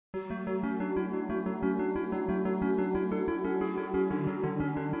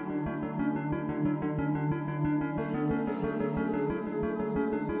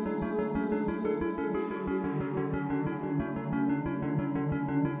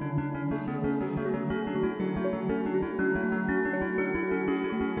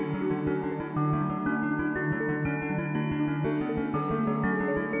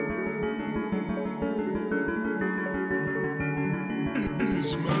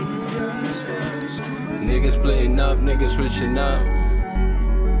Niggas splitting up, niggas switching up.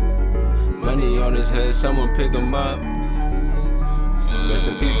 Money on his head, someone pick him up. Rest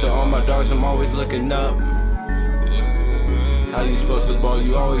in peace to all my dogs, I'm always looking up. How you supposed to ball,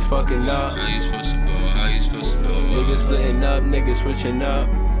 you always fucking up. Niggas splitting up, niggas switching up.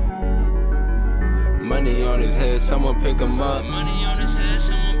 Money on his head, someone pick him up.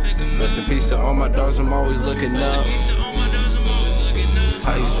 Rest in peace to all my dogs, I'm always looking up.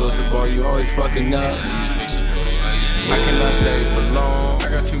 How you supposed to ball, you always fucking up. I cannot stay for long, I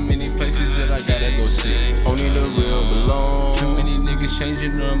got too many places that I gotta go see. Only the real belong. Too many niggas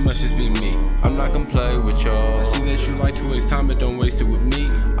changing, or it must just be me. I'm not gonna play with y'all. I see that you like to waste time, but don't waste it with me.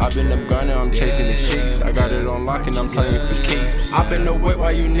 I've been up grinding, I'm chasing the streets. I got it on lock and I'm playing for keeps. I've been away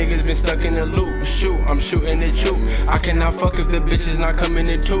while you niggas been stuck in the loop. Shoot, I'm shooting at you. I cannot fuck if the bitches not coming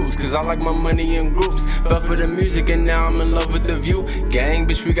in twos, cause I like my money in groups. Fell for the music and now I'm in love with the view. Gang,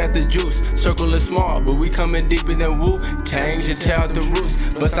 bitch, we got the juice. Circle is small, but we coming deeper than Wu-Tang to tear out the roots.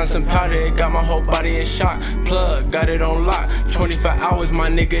 Bust on some powder, it got my whole body in shock. Plug, got it on lock. 25 hours, my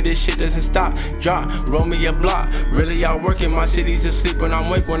nigga, this shit doesn't stop. Drop, roll me a block. Really out working, my city's asleep when I'm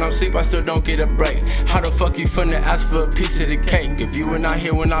awake. When I'm asleep, I still don't get a break. How the fuck you finna ask for a piece of the cake if you were not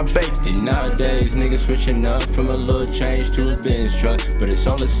here when I baked it? Nowadays, niggas switching up from a little change to a Benz truck, but it's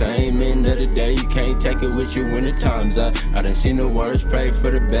all the same. End of the day, you can't take it with you when the time's up. I done seen the worst, pray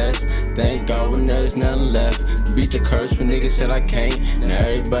for the best. Thank God when there's nothing left. Beat the curse when niggas said I can't, and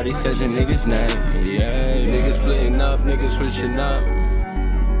everybody says a nigga's name. Yeah, niggas splitting up, niggas switching up.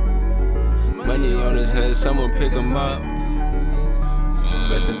 Money on his head, someone pick him up.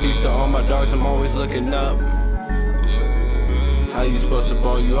 Rest in peace to all my dogs, I'm always looking up. How you supposed to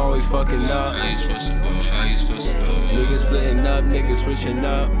ball, you always fucking up. Niggas splitting up, niggas switching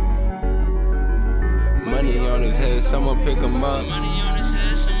up. Money on his head, someone pick him up.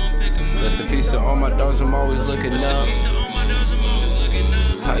 Rest in peace to all my dogs, I'm always looking up.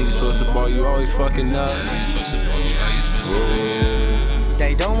 How you supposed to ball, you always fucking up.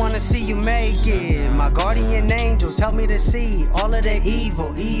 They don't wanna see you make it. My guardian angels help me to see all of the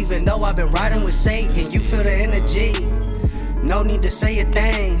evil. Even though I've been riding with Satan, you feel the energy. No need to say a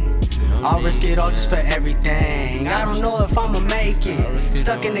thing. I'll risk it all just for everything. I don't know if I'ma make it.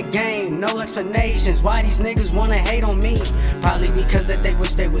 Stuck in the game, no explanations. Why these niggas wanna hate on me? Probably because that they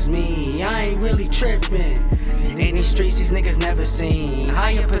wish they was me. I ain't really tripping. In these streets, these niggas never seen.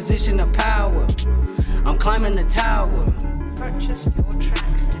 Higher position of power, I'm climbing the tower.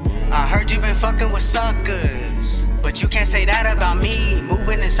 I heard you been fucking with suckers, but you can't say that about me.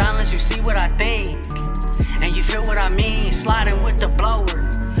 Moving in silence, you see what I think, and you feel what I mean. Sliding with the blower,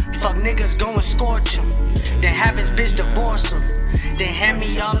 fuck niggas, go and scorch him. Then have his bitch divorce him. Then hand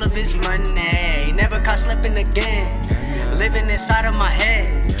me all of his money. Never caught slipping again. Living inside of my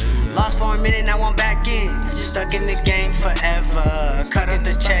head. Lost for a minute, now I'm back in. Stuck in the game forever. Cut up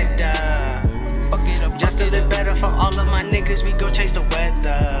the cheddar. Just to live better for all of my niggas, we go chase the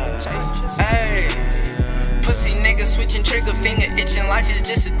weather. Hey, pussy niggas switching, trigger finger itching, life is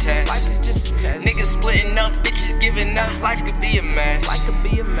just a test. Niggas splitting up, bitches giving up, life could be a mess.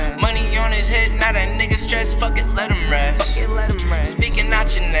 Money on his head, now that nigga stressed, fuck it, let him rest. Speaking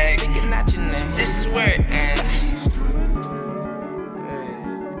out your neck, this is where it ends.